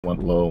One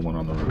low, one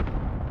on the roof.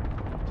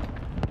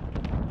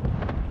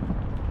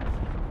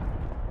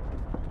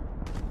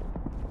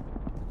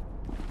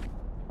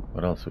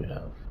 What else we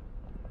have?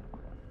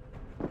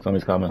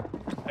 Somebody's coming.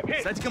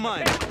 Set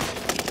command.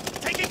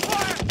 Taking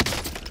fire.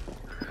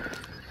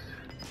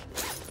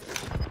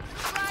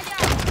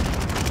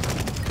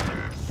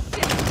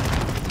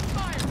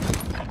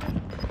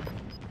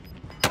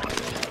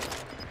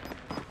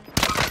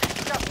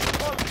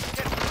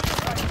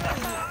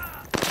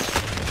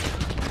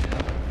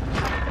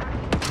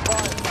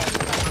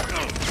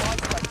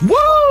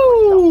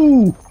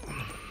 Woo!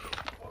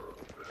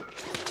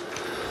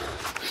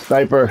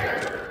 Sniper.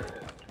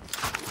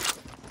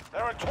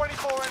 There are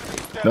 24 enemies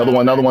dead. Another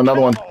one, another one,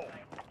 another one.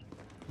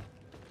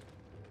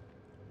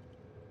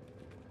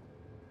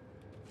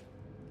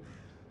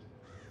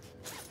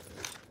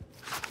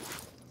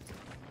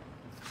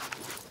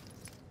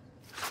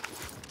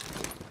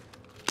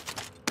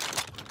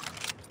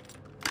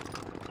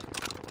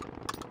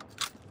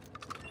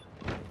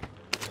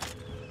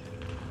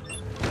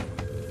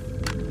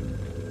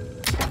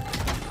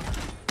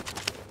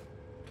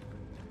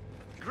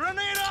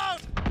 Grenade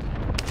out.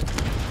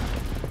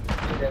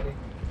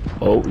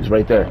 Oh, he's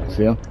right there.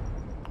 See him?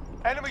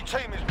 Enemy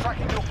team is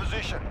tracking your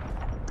position.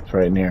 It's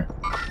right in here.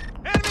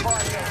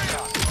 Fire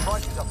down.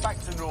 Prices are back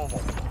to normal.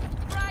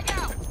 Frag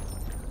out.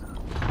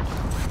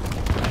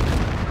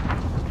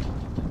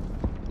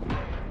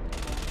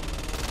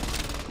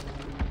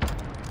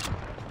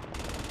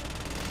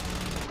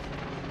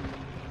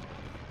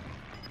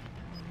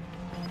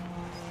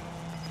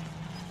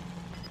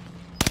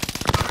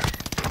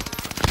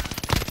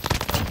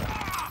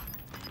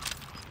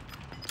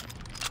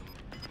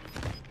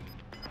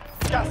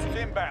 Gas is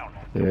inbound.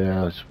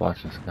 Yeah, let's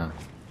watch this guy.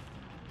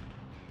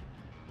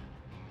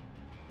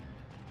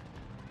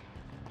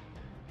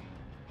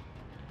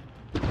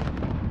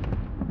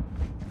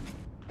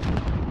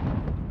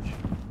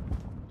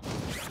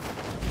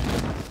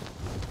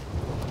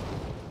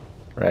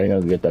 Right, I'm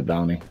gonna get that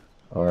bounty.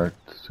 Or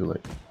it's too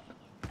late.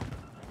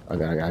 I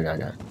got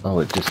it. Oh,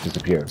 it just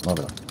disappeared.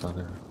 Mother.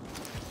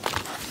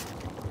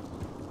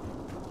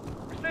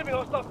 Receiving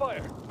hostile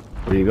fire.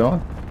 Where you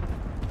going?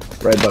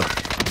 Red buff.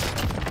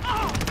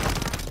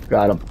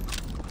 Got him.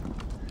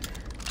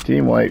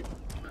 Team white.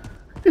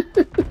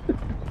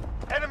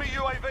 Enemy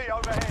UAV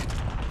overhead.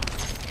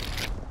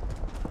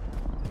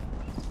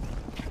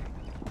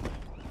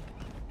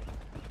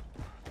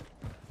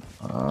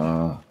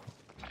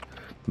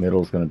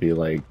 Middle's gonna be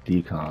like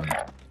decon.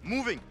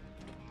 Moving.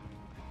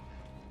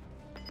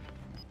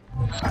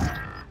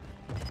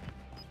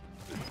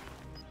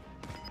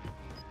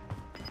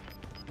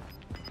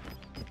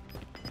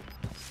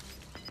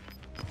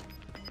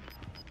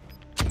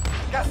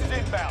 Gas is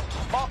inbound.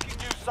 Marking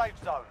new safe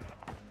zone.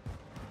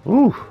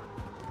 Ooh.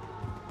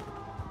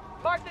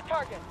 Mark the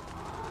target.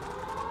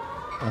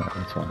 Alright,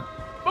 that's fine.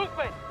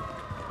 Movement.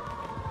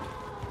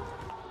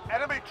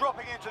 Enemy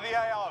dropping into the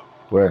AO.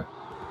 Where?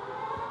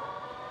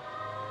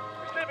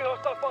 Receiving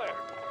hostile fire.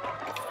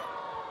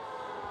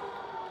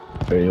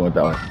 Where you want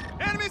that one?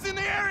 Enemies in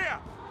the area.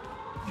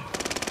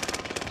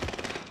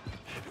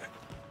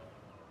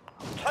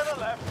 10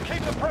 left.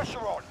 Keep the pressure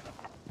on.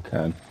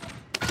 10.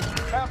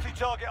 Bounty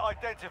target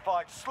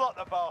identified. Slot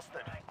the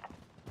bastard.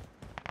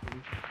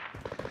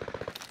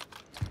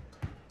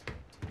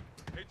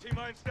 AT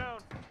mines down.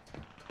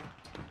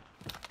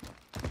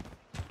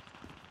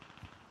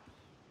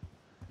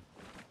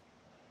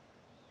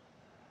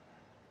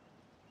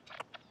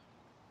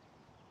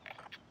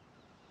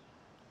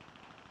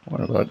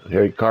 What about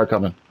here? Car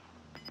coming.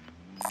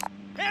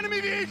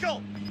 Enemy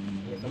vehicle.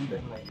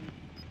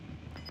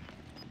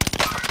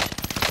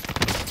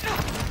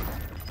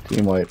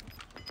 Team white.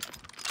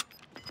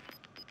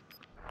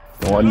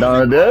 Going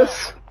down to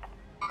this?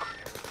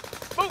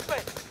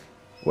 Movement.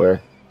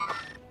 Where?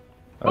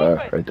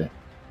 Movement. Right there.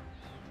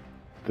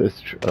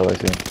 This. Oh, I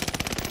see.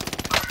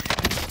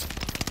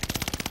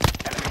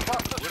 Enemy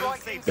cluster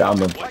strike. Down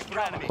them.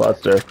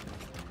 Cluster. They're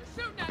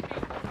shooting at me.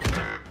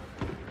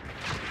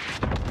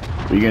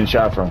 Where you getting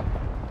shot from? 4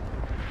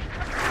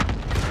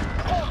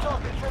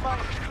 targets remain.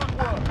 Good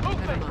work.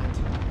 Movement.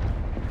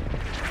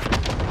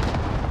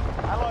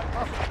 Allied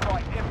cluster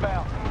strike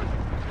inbound.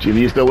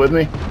 Jimmy, you still with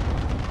me?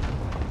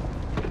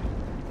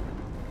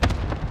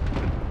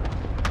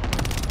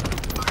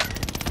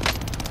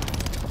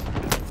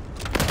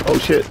 Oh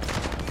shit.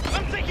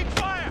 I'm taking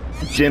fire.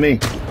 Jimmy.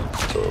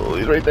 Oh,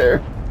 he's right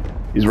there.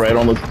 He's right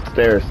on the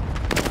stairs.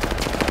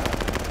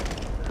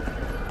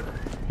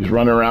 He's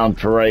running around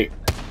to right.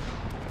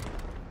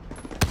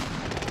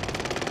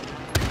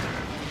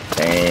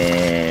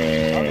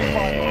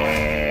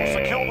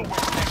 Secure the win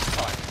next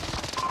time.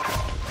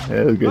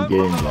 It was a good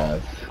game,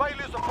 guys.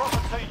 Failure's a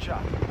proper teacher.